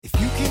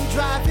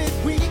drive it,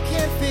 we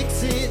can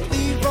fix it.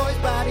 Leroy's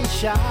Body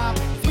Shop.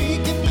 We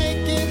can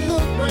make it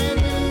look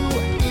brand new.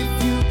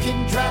 If you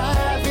can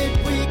drive it,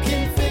 we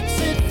can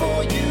fix it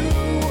for you.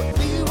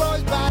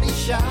 Leroy's Body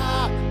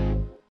Shop.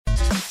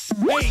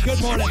 Hey,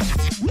 good morning.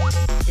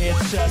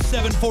 It's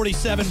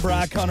 7:47,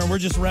 Brock Hunter. We're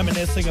just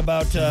reminiscing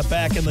about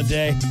back in the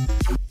day.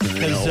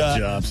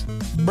 Because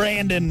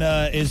Brandon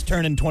is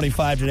turning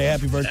 25 today.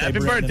 Happy birthday, Happy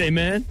Brandon. birthday,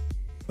 man.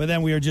 But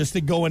then we were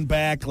just going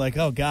back like,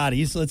 oh, God,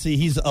 he's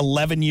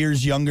 11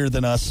 years younger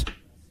than us.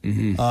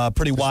 Mm-hmm.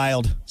 Pretty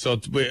wild. So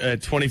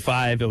at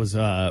 25, it was,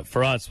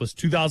 for us, was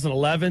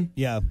 2011.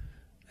 Yeah.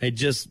 I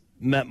just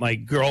met my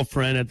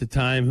girlfriend at the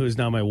time, who is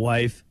now my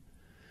wife.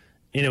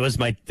 And it was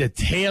the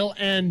tail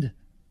end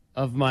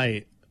of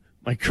my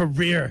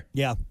career.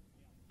 Yeah.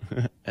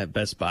 At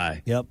Best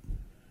Buy. Yep.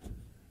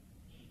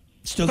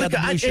 Still got the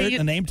blue shirt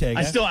and the name tag.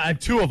 I have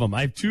two of them.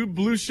 I have two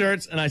blue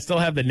shirts, and I still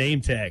have the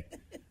name tag.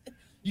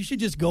 You should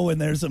just go in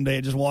there someday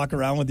and just walk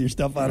around with your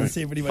stuff on and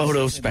see if anybody.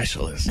 Photo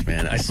specialist,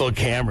 man. I sold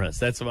cameras.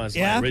 That's what I was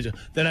my original.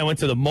 Then I went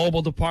to the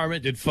mobile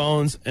department, did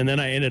phones, and then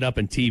I ended up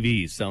in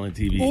TVs, selling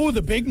TVs. Oh,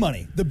 the big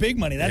money. The big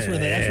money. That's where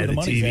the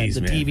money's TVs, at.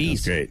 The man. TVs.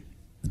 That's great.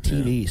 The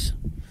TVs.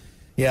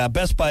 Yeah,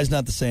 Best Buy's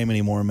not the same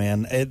anymore,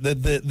 man.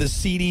 The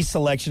CD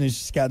selection has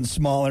just gotten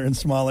smaller and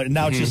smaller.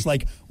 Now it's just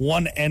like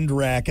one end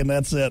rack, and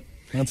that's it.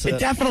 It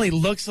definitely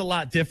looks a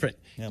lot different.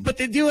 Yeah. But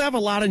they do have a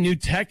lot of new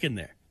tech in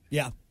there.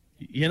 Yeah.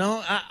 You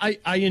know,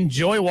 I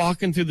enjoy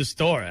walking through the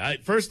store.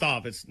 First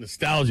off, it's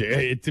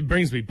nostalgia. It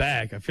brings me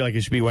back. I feel like I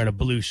should be wearing a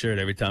blue shirt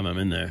every time I'm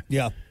in there.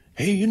 Yeah.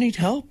 Hey, you need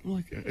help?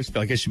 I just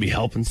feel like I should be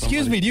helping somebody.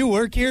 Excuse me, do you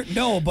work here?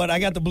 No, but I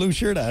got the blue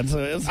shirt on.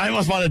 So I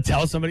almost want to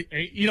tell somebody,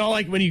 you know,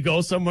 like when you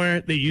go somewhere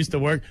they used to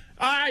work.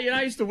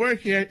 I used to work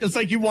here. It's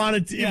like you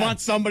want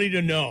somebody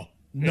to know.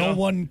 No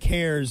one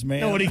cares, man.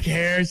 Nobody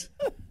cares.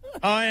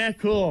 Oh, yeah,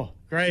 cool.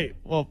 Great.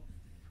 Well,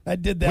 I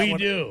did that. We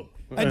do.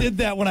 I did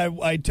that when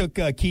I took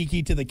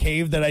Kiki to the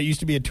cave that I used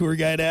to be a tour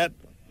guide at.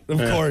 Of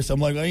course. I'm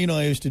like, I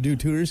used to do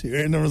tours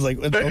here. And I was like,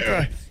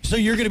 okay. So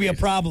you're going to be a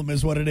problem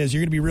is what it is.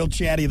 You're going to be real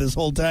chatty this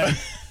whole time.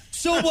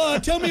 So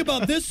tell me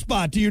about this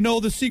spot. Do you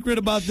know the secret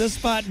about this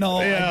spot? No,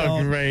 I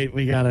don't. Great.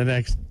 We got an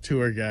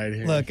ex-tour guide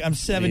here. Look, I'm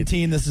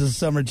 17. This is a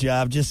summer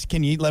job. Just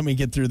can you let me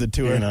get through the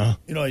tour? You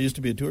know, I used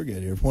to be a tour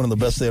guide here. One of the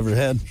best they ever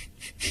had.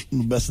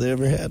 The best they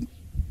ever had.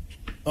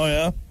 Oh,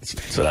 yeah?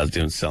 That's what I was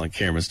doing, selling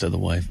cameras to the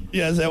wife.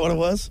 Yeah, is that what it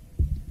was?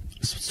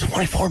 It's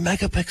 24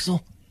 megapixel.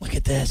 Look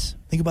at this.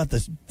 Think about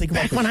this.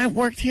 Back when I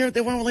worked here,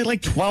 they were only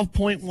like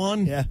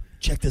 12.1. Yeah.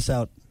 Check this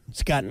out.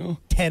 It's got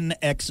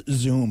 10x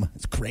zoom.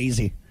 It's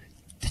crazy.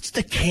 It's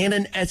the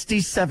Canon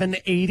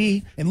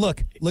SD780. And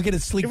look at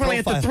its sleek profile.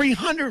 They were only at the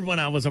 300 when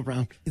I was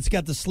around. It's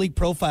got the sleek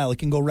profile. It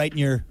can go right in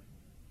your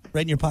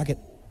pocket.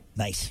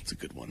 Nice. It's a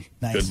good one.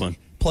 Nice. Good one.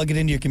 Plug it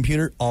into your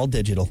computer. All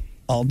digital.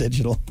 All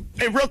digital.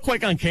 Hey, real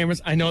quick on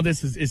cameras. I know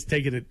this is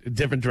taking a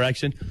different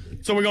direction.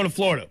 So we're going to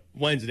Florida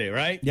Wednesday,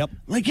 right? Yep.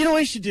 Like, you know what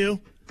I should do?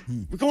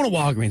 We're going to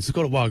Walgreens. Let's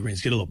go to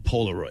Walgreens. Get a little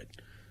Polaroid.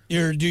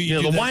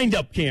 The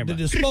wind-up camera. The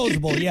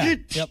disposable, yeah.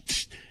 Yep.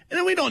 And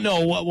then we don't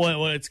know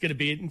what it's going to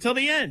be until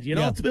the end. You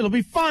know, it'll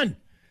be fun.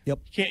 Yep.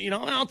 Can't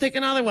I'll take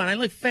another one. I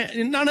look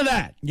none of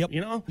that. Yep.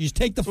 You know, you just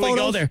take the so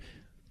photos. We go there.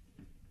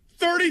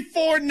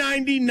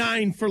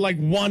 $34.99 for like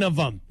one of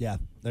them. Yeah,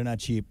 they're not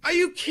cheap. Are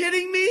you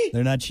kidding me?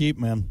 They're not cheap,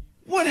 man.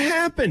 What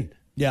happened?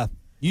 Yeah.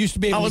 You used to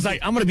be able I was like,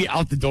 I'm going to be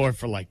out the door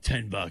for like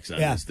 $10 on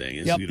this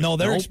thing. Yep. No,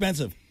 they're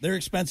expensive. They're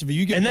expensive.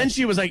 And then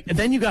she was like, and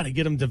then you got to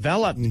get them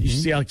developed. You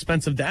see how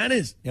expensive that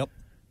is. Yep.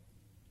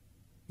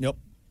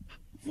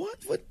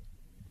 What?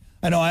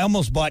 I know. I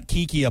almost bought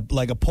Kiki a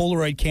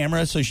Polaroid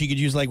camera so she could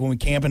use like when we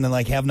camping and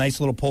like have nice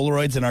little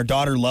Polaroids. And our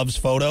daughter loves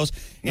photos.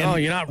 And no,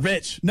 you're not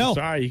rich. No, I'm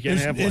sorry, you can't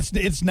have one.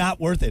 It's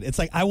not worth it. It's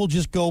like I will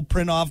just go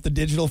print off the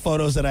digital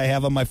photos that I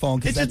have on my phone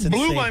because that's just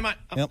blew insane. my mind.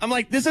 Yep. I'm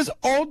like, this is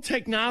old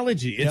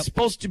technology. It's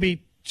supposed to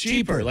be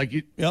cheaper. Like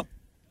you. Yep.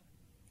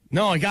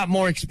 No, it got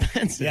more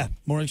expensive. Yeah,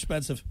 more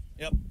expensive.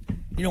 Yep.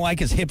 You know why?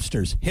 Because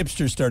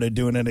hipsters started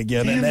doing it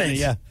again. Damn it.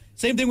 Yeah.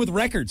 Same thing with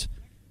records.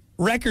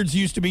 Records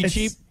used to be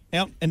cheap.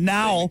 Yep. And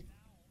now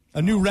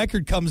a new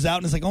record comes out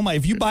and it's like, oh my!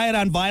 If you buy it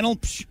on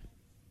vinyl,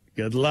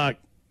 good luck.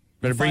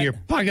 Better bring your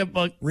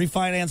pocketbook.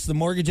 Refinance the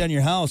mortgage on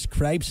your house,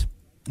 cripes.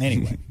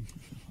 Anyway.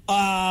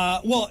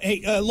 Well,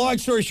 hey, long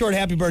story short,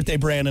 happy birthday,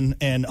 Brandon.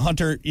 And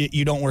Hunter,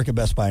 you don't work at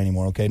Best Buy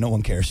anymore, okay? No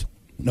one cares.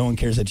 No one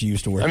cares that you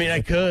used to work. I mean,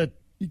 I could.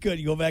 You could.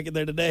 You go back in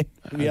there today.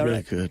 I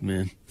really could,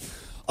 man.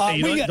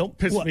 Hey, don't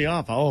piss me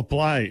off. I'll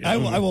apply. I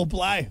will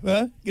apply.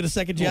 Get a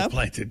second job? I'll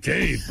apply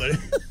today, but...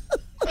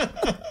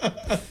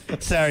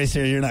 Sorry,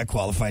 sir. You're not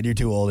qualified. You're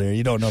too old here.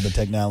 You don't know the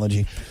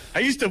technology. I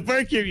used to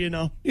work here, you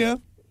know. Yeah.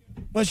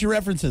 What's your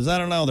references? I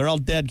don't know. They're all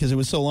dead because it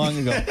was so long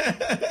ago.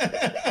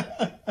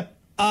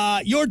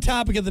 Your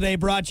topic of the day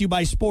brought to you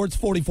by Sports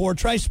 44.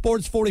 Try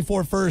Sports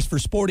 44 first for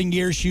sporting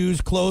gear,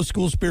 shoes, clothes,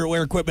 school spirit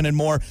wear, equipment, and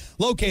more.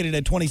 Located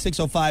at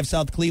 2605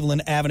 South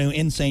Cleveland Avenue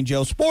in St.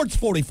 Joe. Sports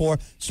 44,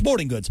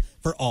 sporting goods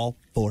for all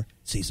 4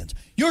 seasons.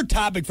 Your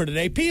topic for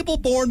today, people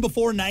born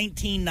before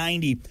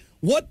 1990.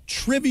 What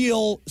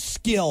trivial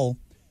skill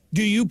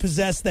do you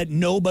possess that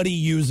nobody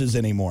uses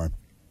anymore?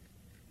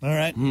 All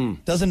right.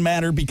 Doesn't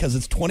matter because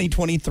it's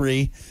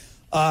 2023.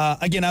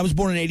 Again, I was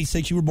born in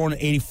 86. You were born in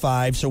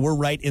 85. So we're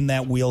right in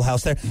that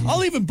wheelhouse there.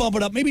 I'll even bump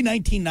it up, maybe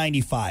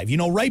 1995,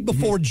 right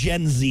before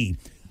Gen Z.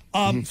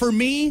 For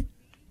me,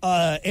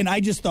 and I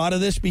just thought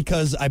of this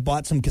because I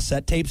bought some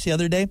cassette tapes the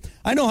other day.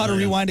 I know how to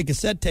rewind a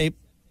cassette tape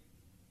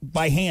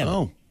by hand.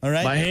 Oh, all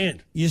right? by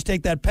hand. You just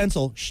take that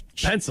pencil.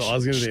 Pencil. I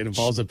was going to say it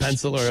involves a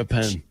pencil or a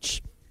pen.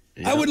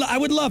 I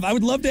would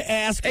love to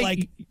ask,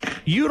 hey,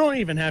 you don't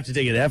even have to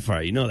take it that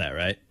far. You know that,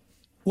 right?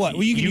 What?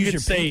 Well, you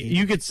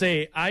could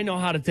say, I know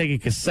how to take a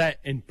cassette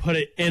and put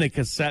it in a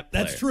cassette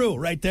player. That's true,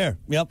 right there.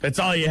 Yep. That's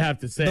all you have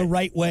to say. The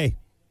right way.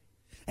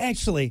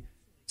 Actually,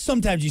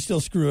 sometimes you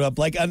still screw it up.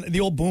 Like on the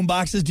old boom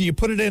boxes, do you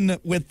put it in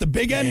with the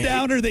big end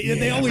down, or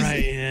they always?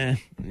 Right, yeah,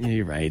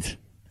 you're right.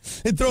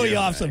 It throw you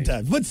off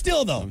sometimes, but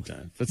still though.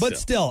 Sometimes, but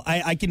still,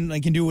 I can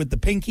do it with the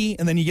pinky,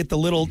 and then you get the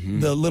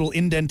little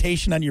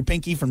indentation on your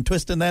pinky from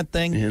twisting that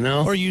thing.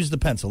 Or use the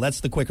pencil.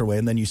 That's the quicker way,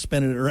 and then you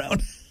spin it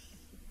around.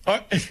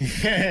 That's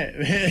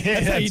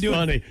how you do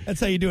funny. it.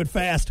 That's how you do it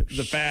fast.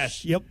 The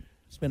fast. Yep.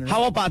 Spin it How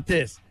around. about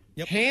this?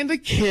 Yep. Hand a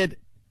kid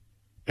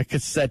a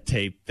cassette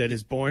tape that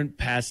is born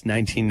past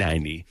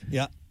 1990.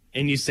 Yeah.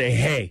 And you say,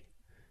 "Hey,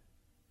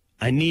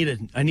 I need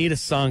a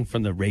song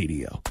from the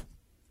radio.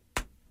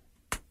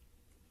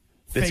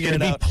 It's going to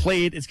be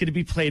played. It's going to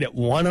be played at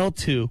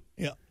 102.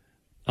 Yeah.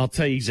 I'll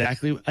tell you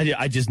exactly.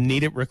 I just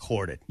need it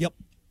recorded. Yep.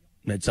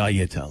 That's all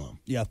you tell them.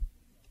 Yeah.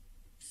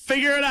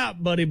 Figure it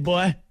out, buddy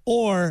boy.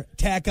 Or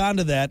tack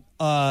onto that.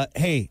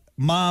 Hey,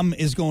 mom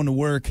is going to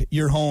work.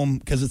 You're home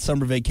because it's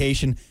summer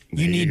vacation.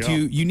 You need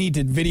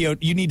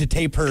to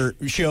tape her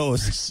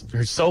shows.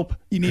 Her soap.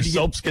 Her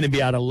soap's going to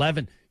be out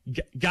 11.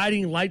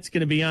 Guiding Light's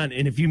going to be on,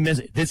 and if you miss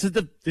it, this is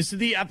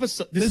the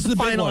episode. This is the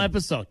final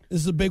episode.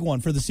 This is a big one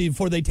for the season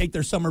before they take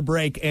their summer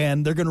break,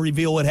 and they're going to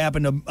reveal what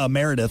happened to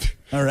Meredith.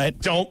 All right,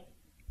 don't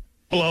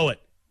blow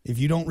it. If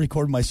you don't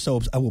record my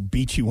soaps, I will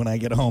beat you when I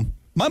get home.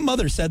 My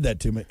mother said that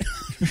to me.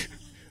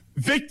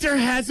 Victor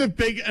has a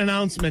big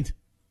announcement.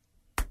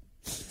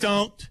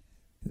 Don't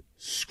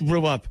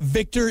screw up.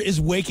 Victor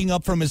is waking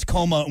up from his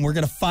coma, and we're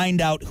going to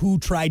find out who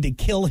tried to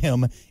kill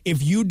him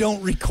if you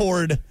don't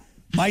record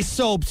my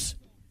soaps.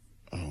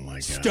 Oh, my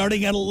God.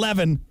 Starting at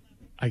 11.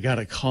 I got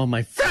to call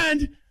my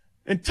friend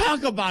and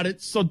talk about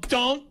it, so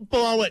don't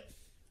blow it.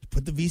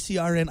 Put the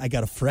VCR in. I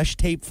got a fresh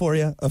tape for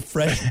you, a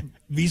fresh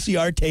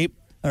VCR tape.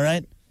 All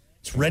right?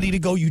 It's ready to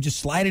go. You just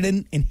slide it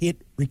in and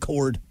hit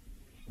record.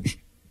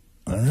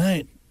 All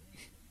right.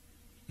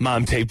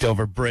 Mom taped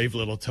over Brave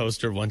Little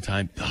Toaster one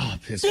time. Oh,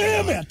 pissed me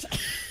Damn off. it.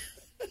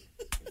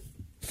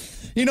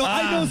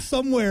 I know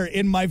somewhere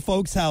in my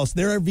folks' house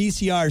there are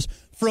VCRs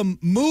from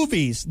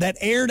movies that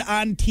aired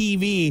on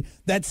TV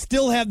that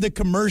still have the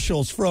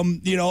commercials from,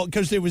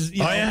 because it was, it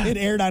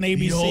aired on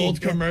ABC. The old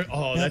commercial.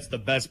 Oh, that's the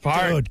best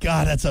part. Dude,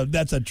 God,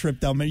 that's a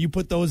trip down, man. You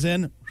put those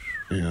in.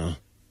 Yeah.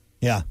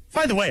 Yeah.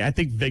 By the way, I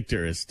think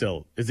Victor is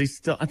he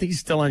still, I think he's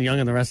still on Young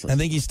and the Restless. I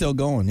think he's still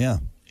going, yeah.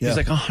 He's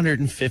like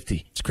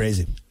 150. It's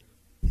crazy.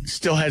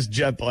 Still has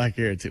jet black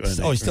hair, too.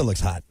 He still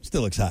looks hot.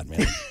 Still looks hot,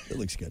 man. It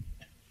looks good.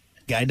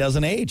 Guy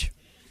doesn't age.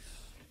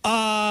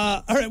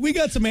 All right, we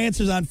got some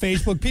answers on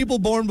Facebook. People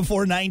born before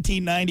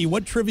 1990,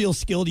 what trivial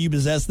skill do you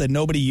possess that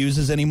nobody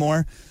uses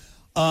anymore?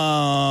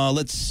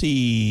 Let's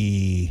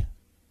see.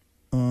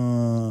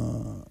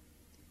 I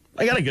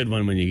got a good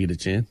one when you get a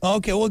chance.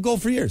 Okay, well, go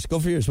for yours.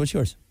 What's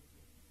yours?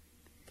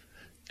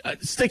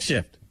 Stick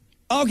shift.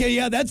 Okay,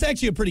 yeah, that's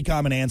actually a pretty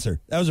common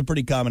answer. That was a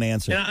pretty common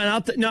answer. And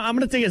I'm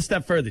going to take it a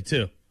step further,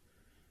 too.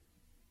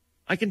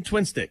 I can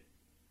twin stick.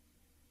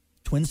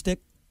 Twin stick?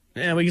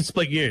 Yeah, we can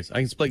split gears. I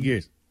can split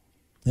gears.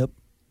 Yep.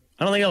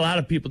 I don't think a lot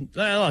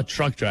of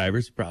truck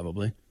drivers,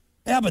 probably.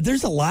 Yeah, but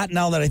there's a lot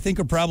now that I think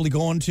are probably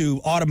going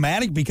to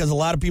automatic because a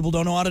lot of people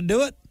don't know how to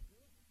do it.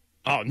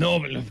 Oh, no,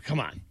 but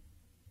come on.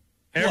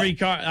 Every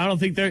car, I don't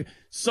think they're...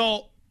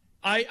 So,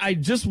 I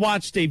just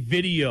watched a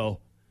video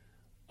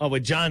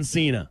with John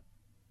Cena,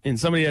 and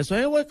somebody asked,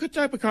 hey, what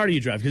type of car do you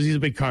drive? Because he's a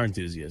big car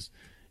enthusiast.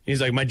 And he's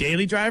like, my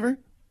daily driver? And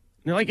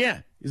they're like,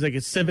 yeah. He's like,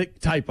 a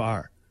Civic Type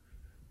R.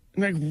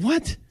 I'm like,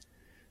 what?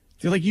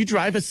 They're like, you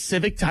drive a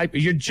Civic Type...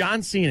 You're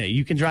John Cena.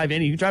 You can drive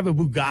any... You can drive a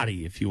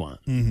Bugatti if you want.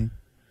 Mm-hmm. And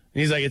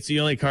he's like, it's the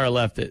only car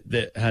left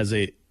that has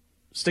a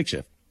stick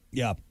shift.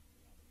 Yeah.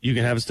 You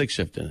can have a stick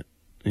shift in it.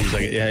 And he's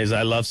like, yeah,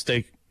 I love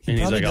stick. And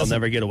he's like, I'll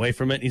never get away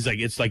from it. And he's like,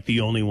 it's like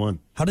the only one.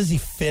 How does he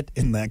fit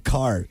in that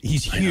car?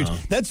 He's huge.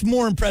 That's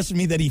more impressive to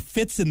me that he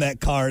fits in that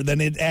car than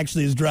it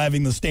actually is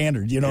driving the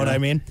Standard. You know what I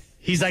mean?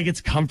 He's like,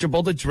 it's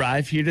comfortable to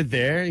drive here to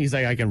there. He's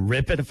like, I can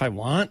rip it if I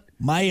want.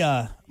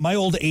 My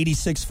old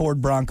 86 Ford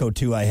Bronco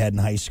 2 I had in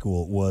high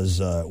school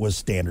was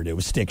Standard. It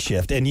was stick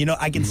shift. And,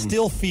 I can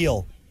still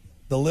feel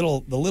the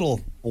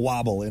little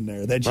wobble in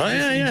there. That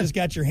you just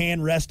got your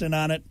hand resting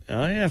on it.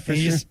 Oh, yeah, for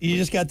sure. You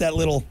just got that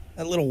little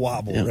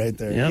wobble right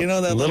there. Yep.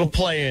 That little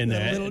play in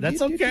there.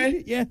 That's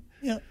okay. Yeah.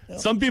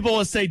 Some people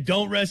will say,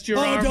 don't rest your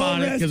arm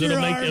on it because it'll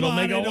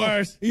make it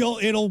worse.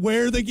 It'll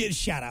wear the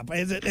shut up. I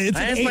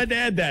asked my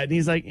dad that, and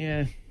he's like,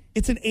 yeah.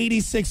 It's an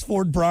 86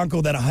 Ford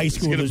Bronco that a high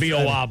school. It's going to be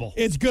a wobble.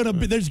 It's going to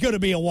be. There's going to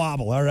be a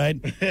wobble. All right.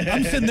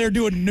 I'm sitting there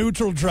doing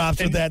neutral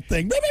drops with that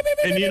thing.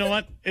 And you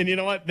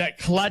know what? That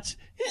clutch.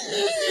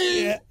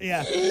 Yeah.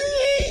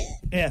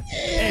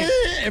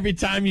 Every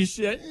time you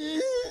shit.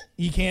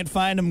 You can't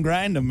find them,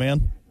 grind them,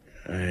 man.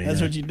 That's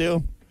what you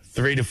do.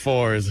 3 to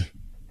 4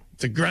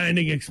 it's a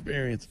grinding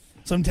experience.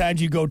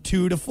 Sometimes you go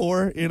 2 to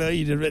 4. You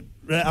know,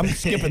 I'm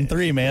skipping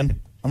 3, man.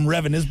 I'm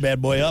revving this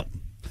bad boy up.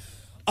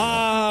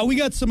 We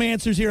got some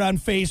answers here on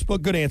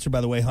Facebook. Good answer,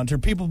 by the way, Hunter.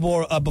 People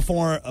born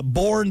before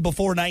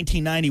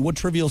 1990. What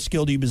trivial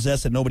skill do you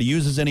possess that nobody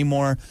uses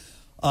anymore?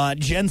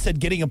 Jen said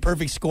getting a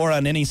perfect score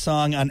on any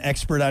song on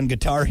Expert on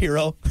Guitar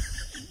Hero.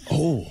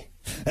 Oh,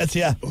 that's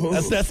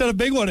not a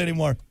big one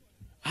anymore.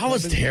 I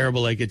was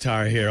terrible at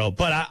Guitar Hero,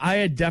 but I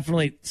had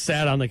definitely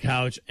sat on the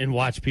couch and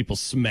watched people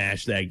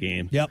smash that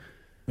game. Yep.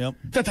 And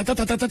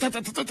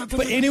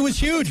it was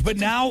huge, but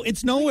now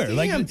it's nowhere.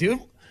 Damn, dude.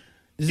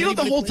 You know,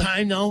 the whole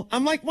time, though,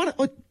 I'm like,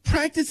 what?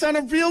 Practice on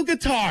a real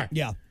guitar.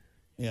 Yeah.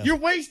 You're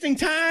wasting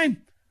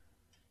time.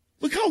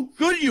 Look how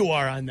good you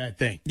are on that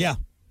thing. Yeah.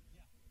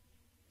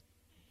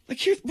 Like,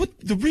 here's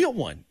the real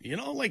one, you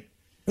know? Like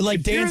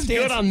Dance Dance.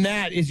 Good on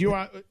that is you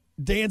are.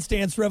 Dance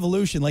Dance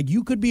Revolution. Like,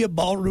 you could be a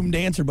ballroom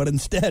dancer, but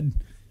instead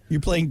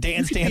you're playing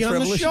Dance Dance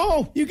Revolution.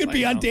 Show. You could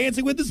be on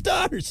Dancing with the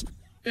Stars.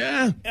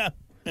 Yeah.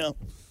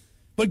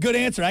 But good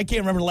answer. I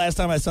can't remember the last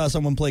time I saw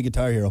someone play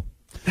Guitar Hero.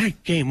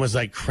 That game was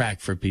like crack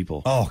for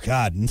people. Oh,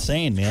 God.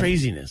 Insane, man.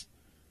 Craziness.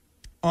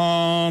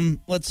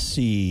 Let's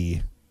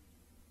see.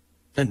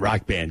 Then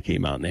Rock Band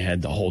came out and they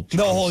had the whole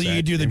you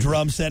could do the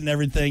drum set and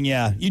everything.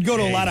 Yeah, you'd go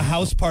to a lot of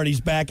house parties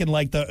back in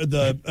like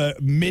the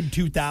mid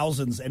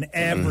 2000s, and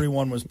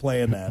everyone was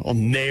playing that. Whole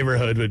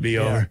neighborhood would be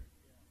over.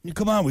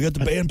 Come on, we got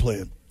the band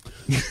playing.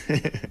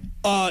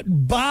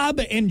 Bob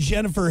and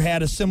Jennifer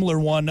had a similar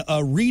one: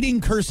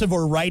 reading cursive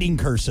or writing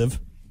cursive.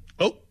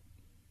 Oh,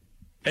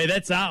 hey,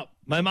 that's out.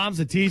 My mom's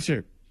a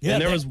teacher, and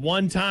there was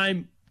one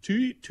time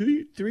 3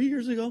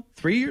 years ago,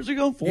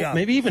 4,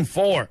 maybe even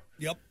 4.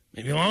 Yep,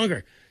 maybe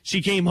longer.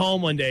 She came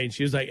home one day and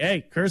she was like,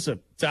 "Hey, cursive,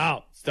 it's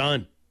out. It's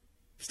done.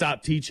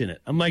 Stop teaching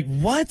it." I'm like,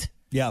 "What?"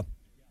 Yeah.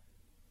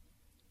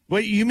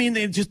 What, you mean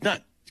they just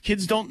not,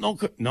 kids don't know?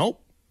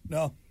 Nope.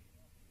 No.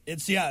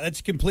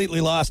 That's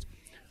completely lost.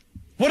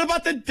 What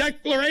about the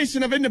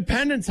Declaration of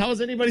Independence? How is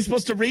anybody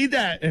supposed to read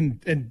that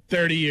in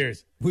 30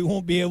 years? We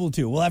won't be able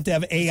to. We'll have to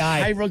have AI.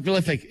 It's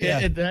hieroglyphic.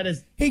 Yeah. That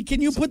is. Hey,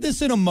 can you put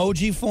this in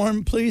emoji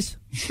form, please?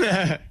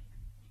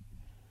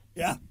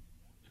 Yeah.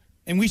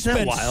 And we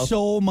spent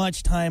so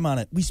much time on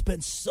it. We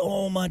spent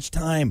so much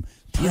time.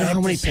 You know how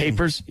many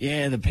papers?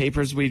 Yeah, the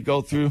papers we'd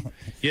go through.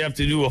 You have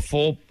to do a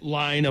full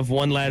line of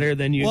one letter,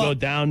 then you go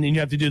down, and you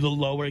have to do the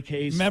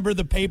lowercase. Remember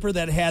the paper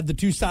that had the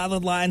 2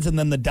 solid lines and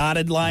then the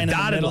dotted line in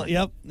the middle? Line.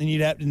 Yep.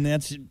 And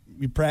that's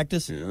you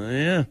practice.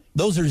 Yeah.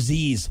 Those are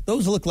Z's.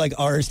 Those look like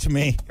R's to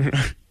me.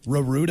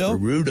 Rarudo.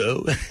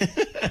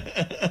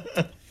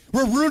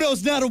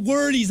 Rarudo's not a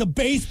word. He's a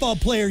baseball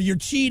player. You're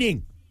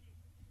cheating.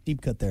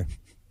 Deep cut there.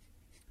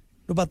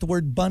 What about the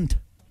word bunt?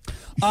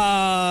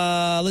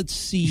 Let's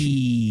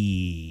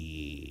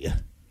see.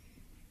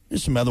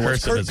 There's some other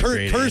ones.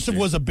 Cursive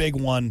was a big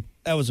one.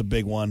 That was a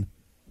big one.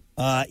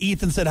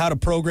 Ethan said how to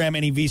program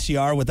any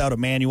VCR without a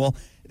manual.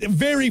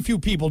 Very few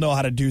people know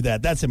how to do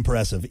that. That's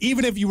impressive.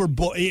 Even if you were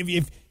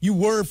if you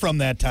were from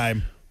that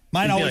time.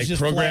 Mine always just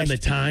program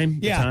flashed. the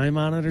time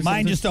on it or something?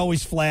 Mine just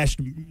always flashed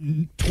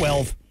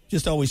 12.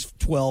 Just always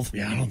 12.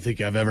 Yeah, I don't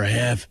think I've ever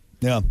have.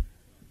 Yeah.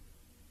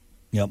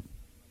 Yep.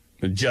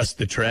 Adjust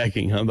the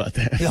tracking. How about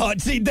that? Oh,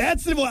 see,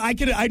 that's the one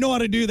I know how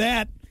to do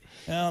that.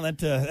 Well, that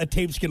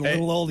tape's getting a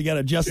little old. You got to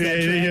adjust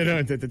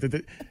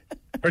that.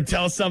 Or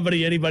tell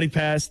anybody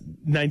past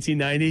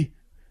 1990.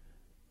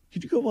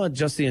 Could you go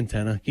adjust the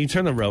antenna? Can you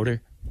turn the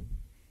rotor?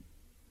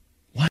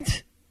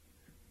 What?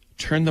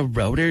 Turn the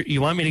rotor? You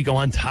want me to go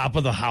on top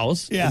of the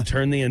house and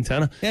turn the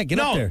antenna? Yeah, get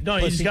up there. No,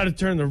 you just got to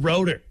turn the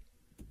rotor.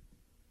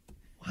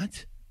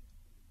 What?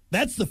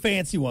 That's the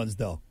fancy ones,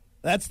 though.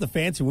 That's the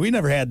fancy one. We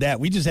never had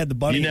that. We just had the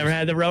bunny ears. You never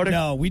had the rotor?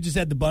 No, we just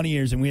had the bunny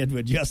ears, and we had to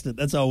adjust it.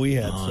 That's all we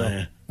had.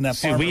 Yeah.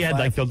 See, we had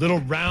like the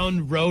little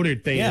round rotor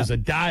thing. Yeah. It was a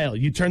dial.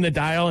 You turn the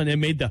dial, and it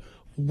made it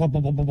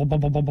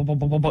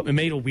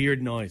made a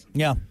weird noise.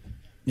 Yeah.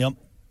 Yep.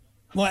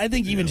 Well, I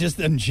think even just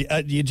the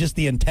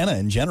antenna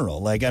in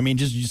general. Like, I mean,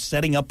 just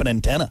setting up an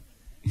antenna.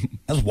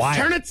 That's wild.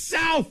 Turn it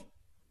south.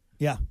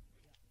 Yeah.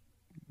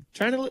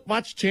 Trying to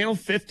watch Channel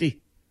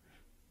 50.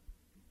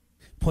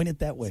 Point it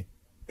that way.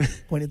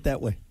 Point it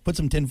that way. Put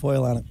some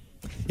tinfoil on it.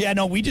 Yeah,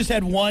 no, we just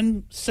had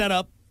one set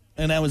up,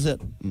 and that was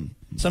it.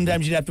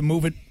 Sometimes you'd have to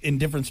move it in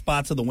different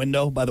spots of the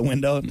window, by the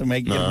window, to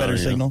give a better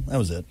signal. That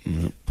was it.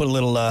 Mm-hmm. Put a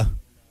little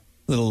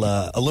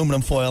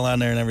aluminum foil on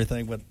there and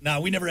everything. But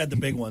no, we never had the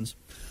big ones.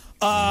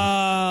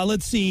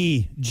 Let's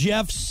see.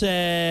 Jeff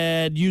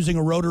said using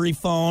a rotary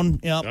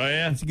phone. Yep. Oh,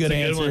 yeah. That's a good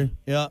answer.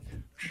 Yeah.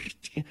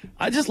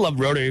 I just love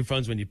rotary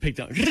phones when you picked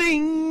up.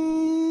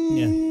 Ring!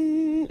 Yeah.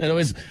 It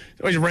always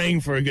rang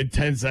for a good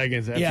 10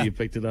 seconds after you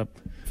picked it up.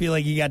 Feel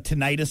like you got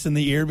tinnitus in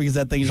the ear because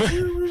that thing is...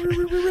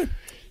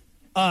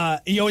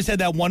 You always had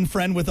that one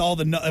friend with all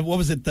the what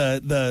was it?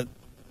 The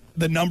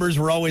numbers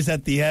were always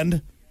at the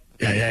end.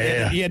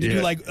 Yeah. You had to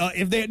do like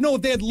if they had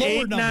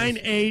lower numbers.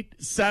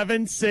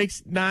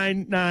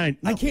 898-7699.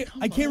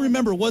 I can't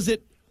remember. Was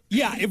it?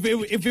 Yeah,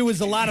 if it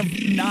was a lot of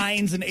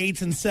 9s and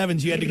 8s and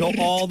 7s, you had to go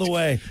all the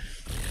way.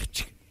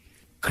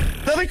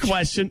 Another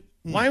question: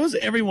 why was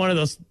every one of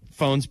those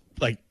phones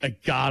like a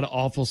god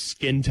awful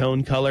skin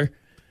tone color?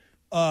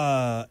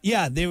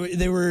 Yeah, they were.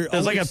 It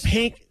was like a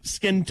pink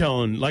skin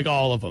tone, like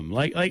all of them.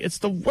 Like it's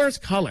the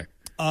worst color.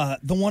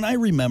 The one I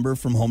remember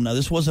from home, now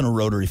this wasn't a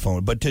rotary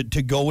phone, but to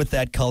go with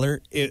that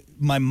color,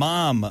 my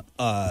mom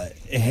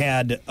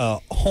had a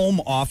home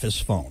office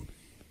phone.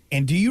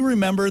 And do you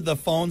remember the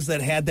phones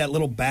that had that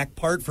little back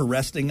part for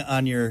resting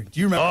on your... Do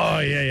you remember? Oh,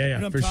 yeah, You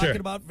know what I'm talking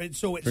about?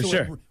 So it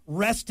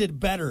rested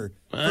better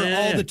for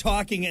all the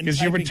talking and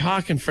because you were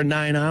talking for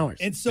 9 hours.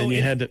 And so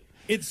you had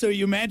to... So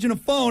you imagine a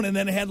phone, and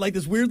then it had like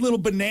this weird little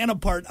banana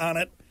part on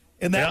it.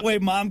 And that way,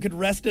 Mom could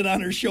rest it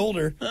on her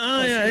shoulder. Oh,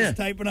 while she was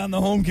typing on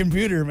the home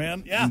computer,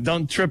 man. Yeah.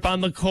 Don't trip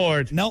on the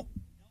cord. Nope.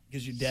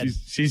 Because you're dead.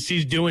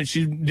 She's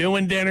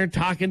doing dinner,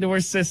 talking to her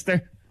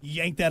sister. You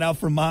yank that out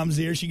from Mom's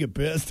ear, she get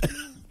pissed.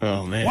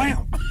 Oh, man.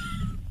 Wow.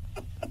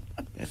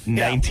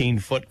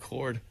 19-foot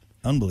cord.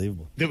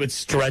 Unbelievable. It would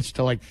stretch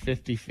to like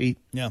 50 feet.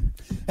 Yeah.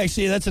 Hey,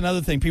 see, that's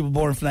another thing. People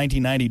born from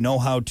 1990 know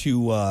how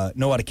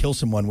to kill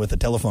someone with a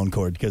telephone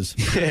cord because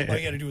all you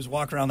got to do is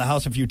walk around the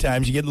house a few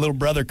times. You get a little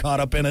brother caught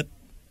up in it.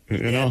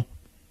 You know?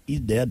 He's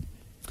dead.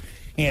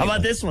 Anyway. How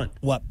about this one?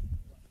 What?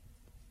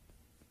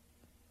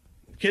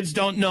 Kids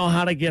don't know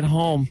how to get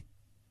home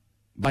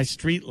by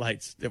street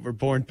lights that were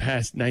born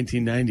past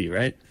 1990,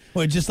 right?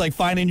 Well, just like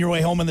finding your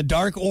way home in the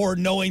dark or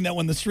knowing that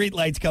when the street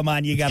lights come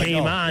on, you got to go.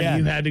 Came on,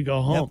 you had to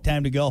go home. Yep,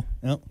 time to go.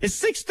 Yep. Is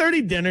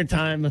 6:30 dinner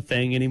time a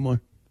thing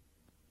anymore?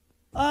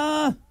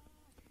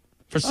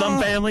 For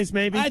some families,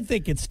 maybe. I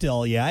think it's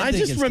still, I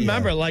just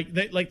remember,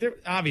 there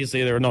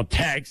obviously there were no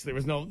texts, there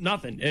was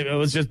nothing. It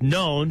was just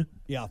known.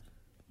 Yeah.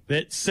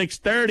 That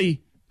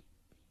 6:30,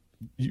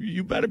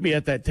 you better be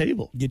at that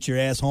table. Get your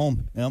ass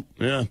home. Yep.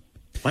 Yeah.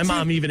 My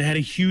mom even had a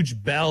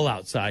huge bell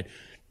outside.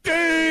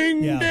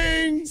 Ding,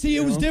 ding. See,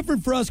 it was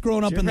different for us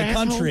growing up in the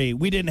country.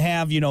 We didn't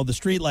have, the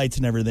street lights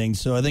and everything,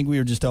 so I think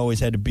we just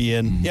always had to be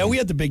in. Yeah, we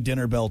had the big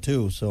dinner bell,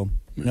 too, so.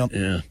 Yep.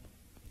 Yeah.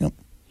 Yep.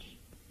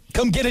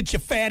 Come get it, you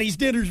fatties.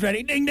 Dinner's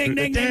ready. Ding, ding,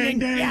 ding, ding,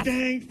 ding. Ding,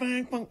 ding,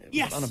 bang, bang.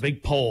 Yes. On a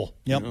big pole.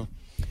 Yep.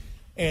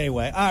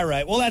 Anyway, all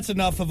right. Well, that's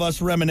enough of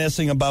us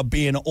reminiscing about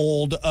being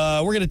old.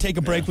 We're going to take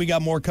a break. We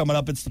got more coming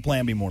up. It's the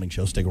Plan B Morning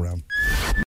Show. Stick around.